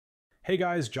Hey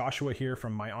guys, Joshua here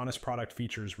from My Honest Product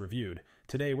Features Reviewed.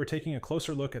 Today we're taking a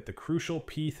closer look at the crucial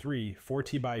P3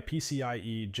 4TB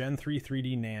PCIe Gen3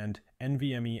 3D NAND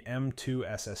NVMe M.2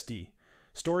 SSD.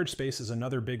 Storage space is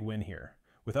another big win here.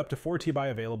 With up to 4TB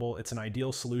available, it's an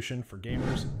ideal solution for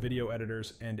gamers, video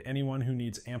editors, and anyone who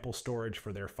needs ample storage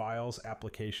for their files,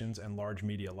 applications, and large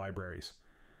media libraries.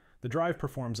 The drive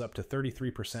performs up to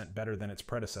 33% better than its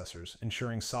predecessors,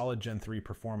 ensuring solid Gen 3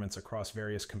 performance across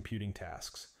various computing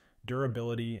tasks.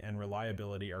 Durability and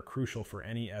reliability are crucial for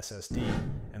any SSD,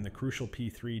 and the crucial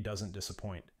P3 doesn't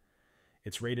disappoint.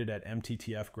 It's rated at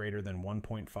MTTF greater than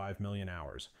 1.5 million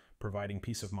hours, providing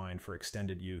peace of mind for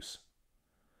extended use.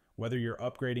 Whether you're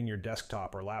upgrading your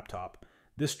desktop or laptop,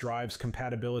 this drive's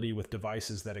compatibility with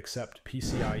devices that accept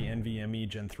PCIe NVMe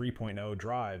Gen 3.0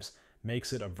 drives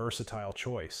makes it a versatile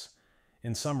choice.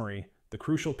 In summary, the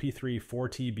crucial P3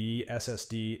 4TB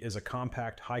SSD is a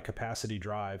compact, high-capacity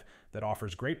drive that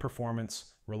offers great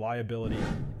performance, reliability,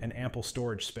 and ample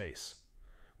storage space.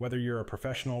 Whether you're a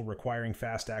professional requiring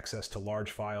fast access to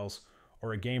large files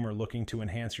or a gamer looking to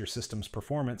enhance your system's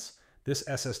performance, this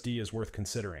SSD is worth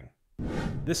considering.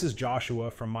 This is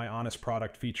Joshua from My Honest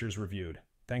Product Features Reviewed.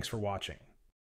 Thanks for watching.